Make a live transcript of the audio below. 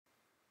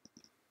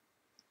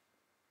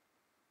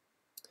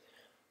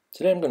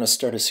Today I'm going to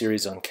start a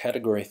series on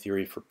category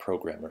theory for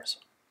programmers.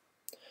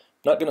 I'm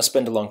not going to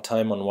spend a long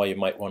time on why you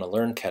might want to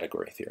learn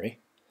category theory.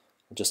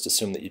 I'll just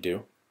assume that you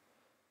do.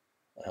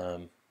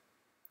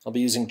 I'll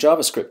be using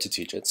JavaScript to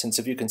teach it, since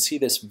if you can see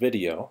this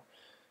video,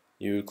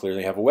 you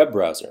clearly have a web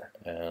browser,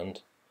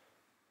 and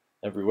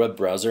every web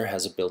browser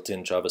has a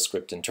built-in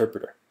JavaScript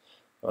interpreter.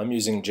 I'm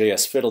using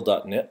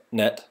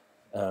jsfiddle.net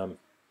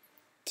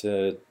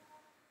to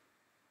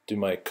do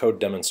my code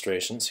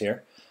demonstrations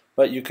here,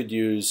 but you could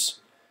use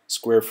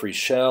Square Free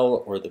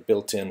Shell or the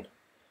built-in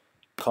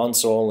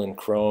console in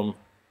Chrome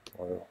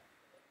or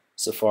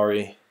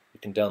Safari. You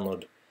can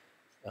download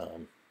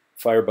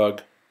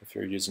Firebug if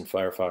you're using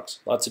Firefox.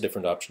 Lots of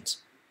different options.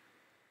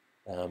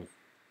 We're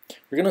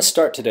going to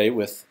start today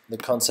with the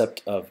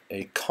concept of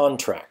a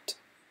contract.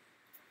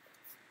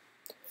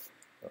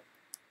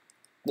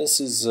 This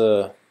is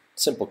a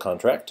simple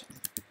contract.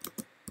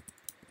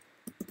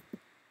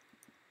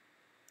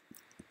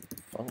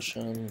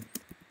 Function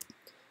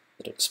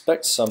that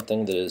expects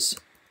something that is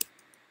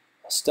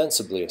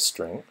ostensibly a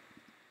string.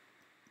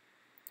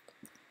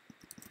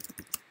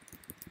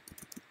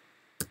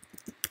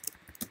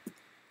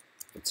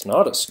 If it's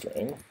not a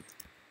string,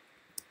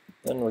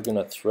 then we're going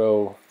to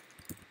throw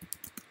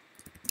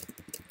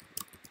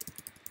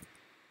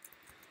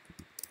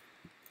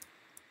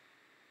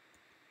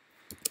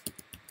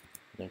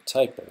a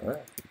type error.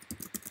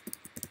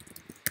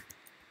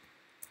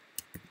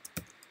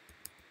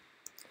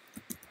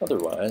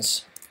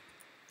 Otherwise,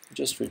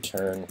 just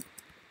return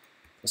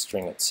the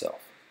string itself.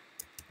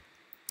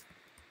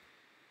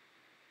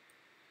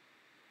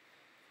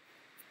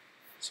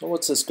 So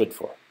what's this good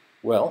for?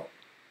 Well,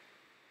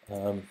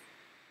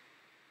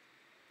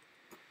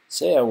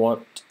 say I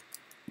want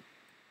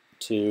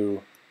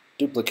to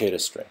duplicate a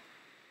string.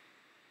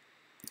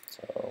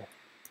 So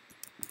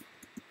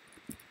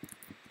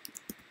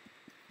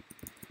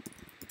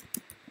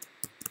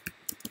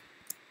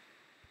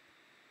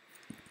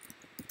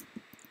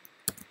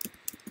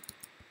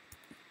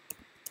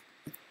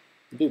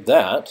do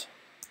that,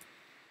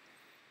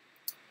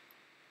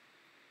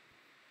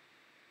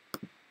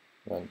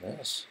 run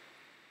this,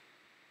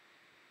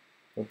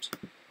 oops,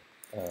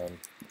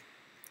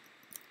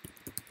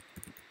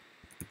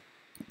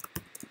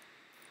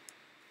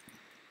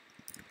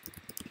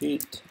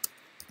 repeat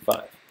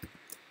 5.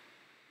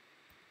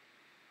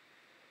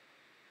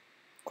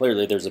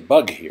 Clearly there's a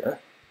bug here.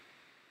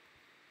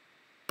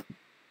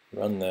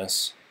 Run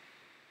this,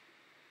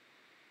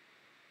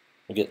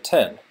 we get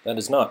 10. That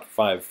is not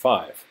 5,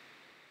 5.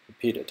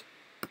 Repeated.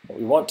 What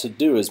we want to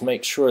do is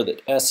make sure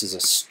that s is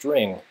a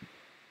string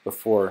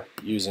before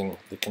using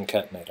the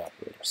concatenate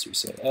operator. So we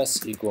say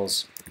s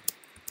equals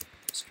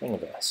string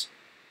of s.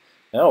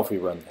 Now if we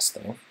run this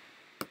thing,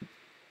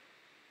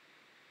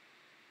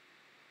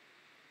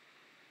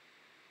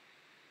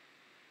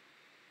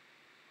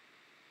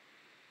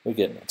 we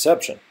get an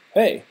exception.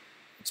 Hey,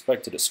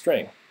 expected a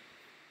string.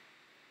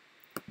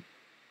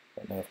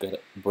 Right now I've got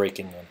it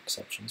breaking on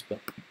exceptions, but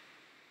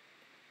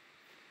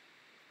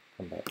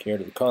come back here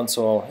to the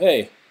console.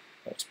 Hey,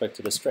 I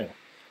expected a string.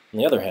 On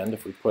the other hand,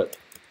 if we put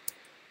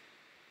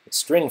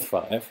string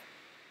 5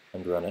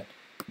 and run it,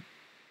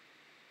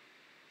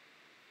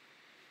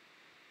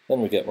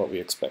 then we get what we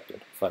expected,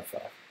 5,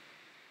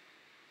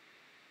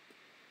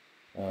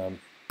 5.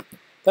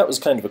 That was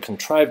kind of a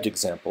contrived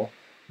example,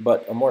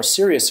 but a more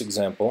serious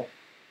example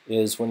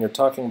is when you're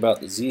talking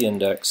about the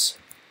z-index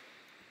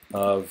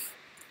of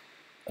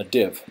a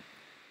div.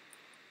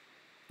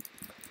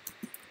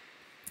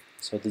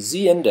 So the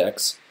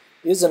z-index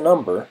is a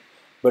number,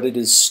 but it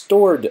is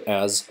stored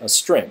as a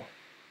string.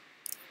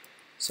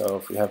 So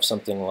if we have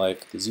something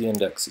like the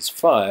z-index is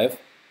 5,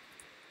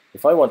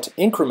 if I want to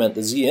increment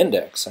the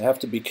z-index, I have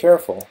to be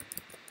careful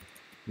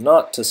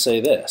not to say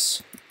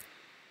this,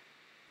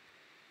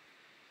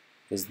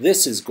 because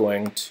this is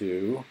going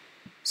to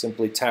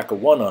simply tack a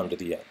 1 onto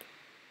the end.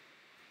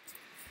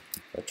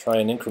 If I try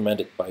and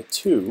increment it by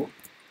 2,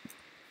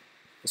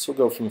 this will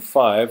go from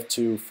 5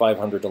 to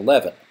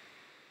 511.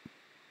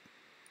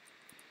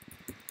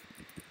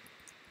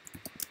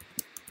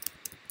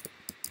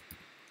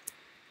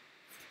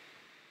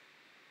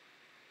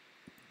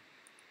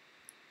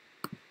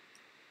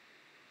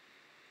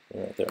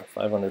 Right there,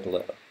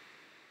 511.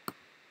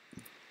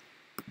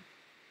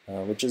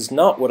 Which is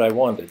not what I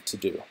wanted to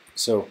do.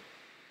 So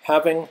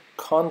having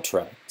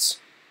contracts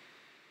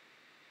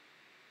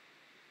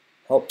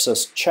helps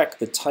us check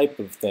the type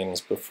of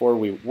things before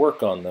we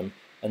work on them,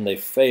 and they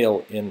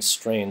fail in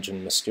strange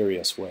and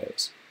mysterious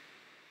ways.